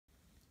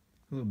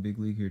Hello, Big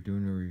League here,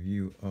 doing a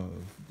review of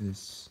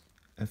this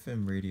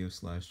FM radio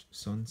slash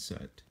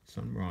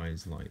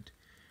sunrise light.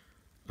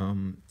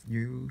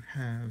 You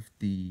have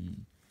the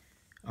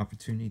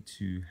opportunity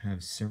to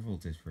have several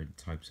different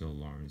types of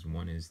alarms.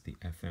 One is the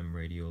FM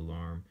radio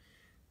alarm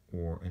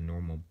or a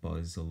normal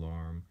buzz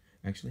alarm.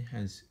 It actually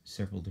has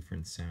several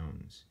different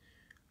sounds,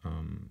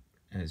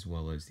 as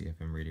well as the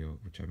FM radio,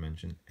 which I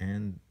mentioned,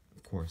 and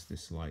of course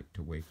this light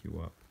to wake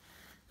you up.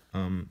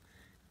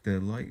 The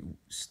light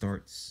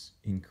starts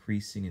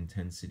increasing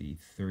intensity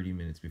 30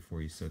 minutes before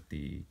you set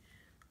the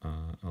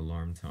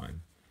alarm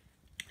time.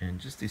 And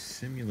just to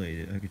simulate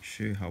it, I could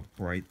show you how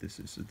bright this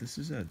is. So this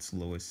is at its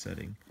lowest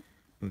setting.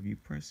 But if you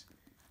press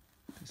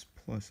this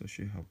plus, I'll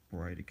show you how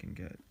bright it can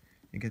get.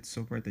 It gets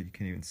so bright that you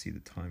can't even see the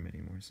time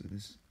anymore. So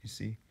this, you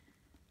see,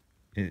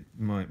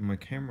 my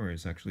camera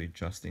is actually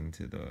adjusting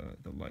to the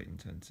light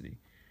intensity.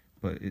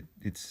 But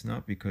it's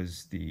not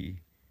because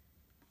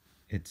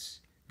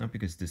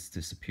this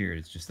disappeared,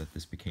 it's just that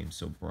this became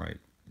so bright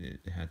it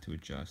had to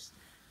adjust,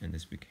 and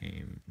this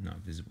became not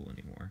visible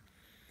anymore.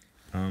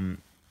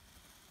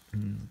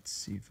 Let's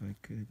see if I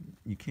could.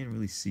 You can't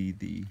really see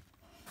the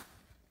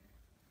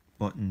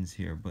buttons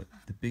here, but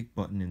the big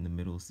button in the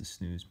middle is the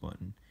snooze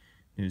button.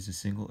 There's a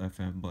single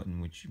FM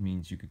button, which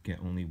means you could get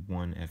only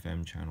one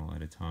FM channel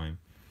at a time.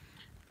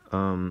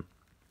 You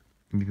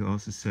can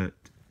also set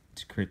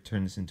to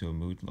turn this into a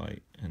mood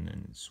light, and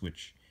then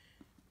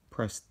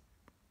press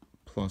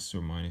plus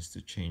or minus to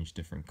change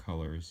different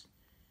colors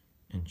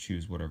and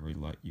choose whatever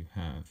light you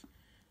have.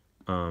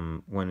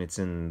 When it's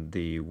in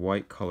the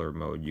white color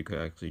mode, you could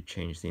actually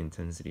change the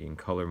intensity. In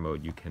color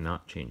mode, you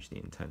cannot change the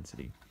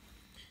intensity.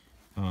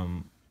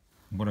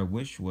 What I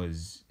wish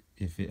was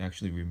if it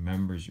actually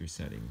remembers your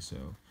settings,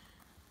 so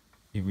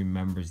it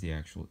remembers the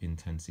actual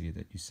intensity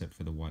that you set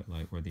for the white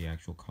light or the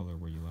actual color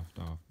where you left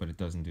off, but it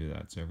doesn't do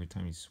that. So every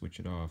time you switch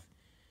it off,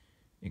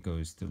 it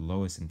goes to the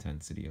lowest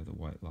intensity of the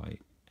white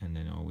light, and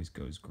then it always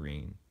goes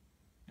green,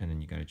 and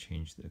then you got to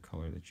change the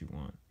color that you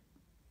want.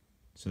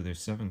 So there's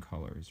 7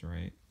 colors,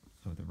 right,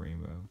 of the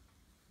rainbow,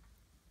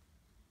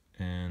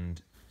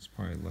 and it's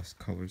probably less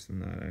colors than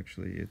that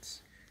actually.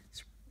 It's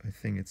I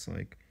think it's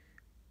like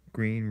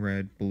green,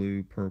 red,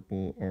 blue,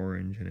 purple,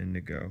 orange, and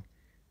indigo.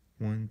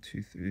 1,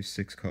 2, 3,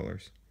 6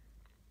 colors,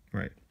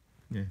 right?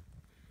 Yeah.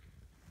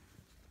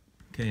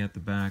 Okay, at the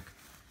back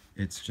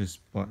it's just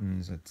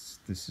buttons.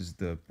 This is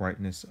the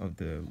brightness of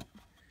the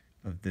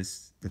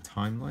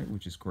time light,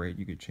 which is great.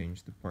 You could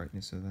change the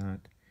brightness of that.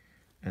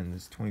 And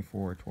this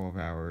 24 or 12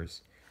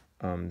 hours.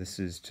 This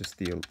is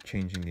just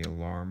changing the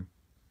alarm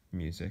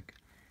music,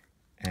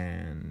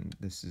 and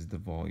this is the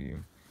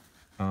volume.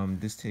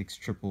 This takes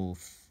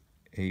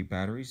AAA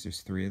batteries.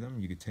 There's 3 of them.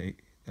 You could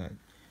take that,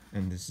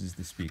 and this is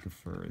the speaker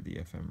for the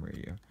FM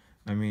radio.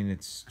 I mean,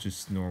 it's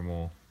just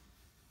normal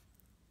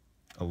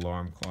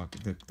alarm clock.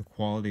 The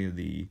quality of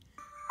the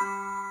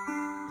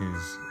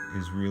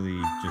is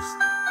really just,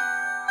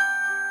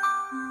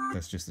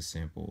 that's just a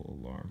sample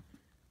alarm.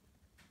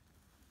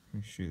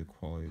 Let me show you the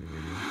quality of the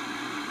radio.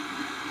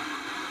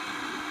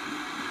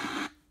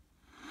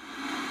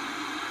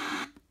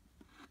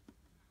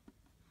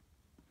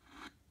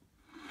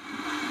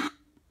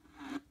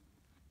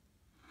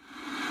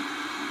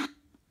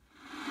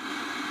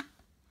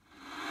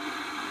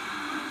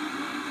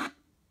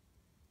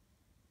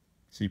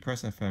 So you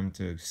press FM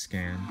to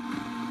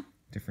scan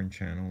different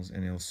channels,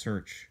 and it'll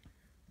search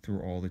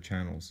through all the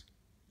channels,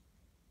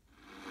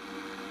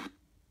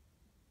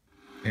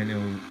 and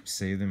it'll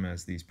save them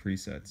as these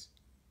presets.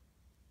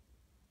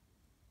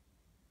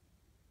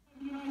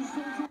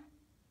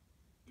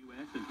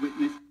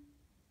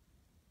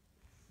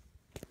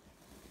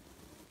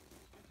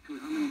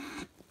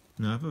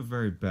 Now I have a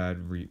very bad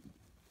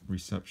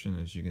reception,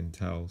 as you can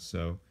tell,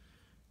 so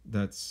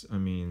that's, I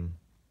mean,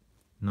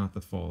 not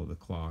the fault of the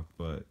clock,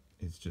 but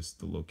it's just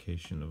the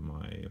location of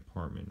my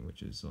apartment,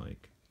 which is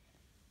like,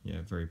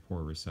 yeah, very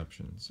poor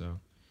reception. So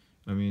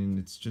I mean,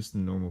 it's just a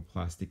normal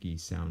plasticky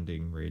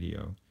sounding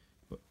radio,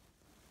 but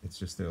it's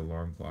just the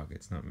alarm clock.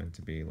 It's not meant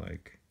to be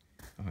like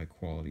a high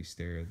quality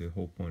stereo. The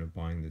whole point of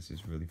buying this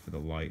is really for the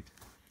light,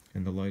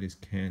 and the light is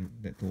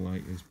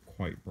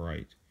quite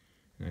bright,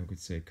 and I could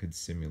say could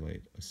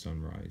simulate a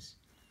sunrise.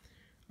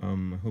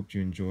 I hope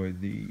you enjoyed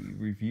the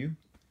review.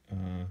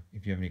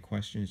 If you have any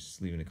questions,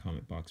 just leave in the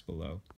comment box below.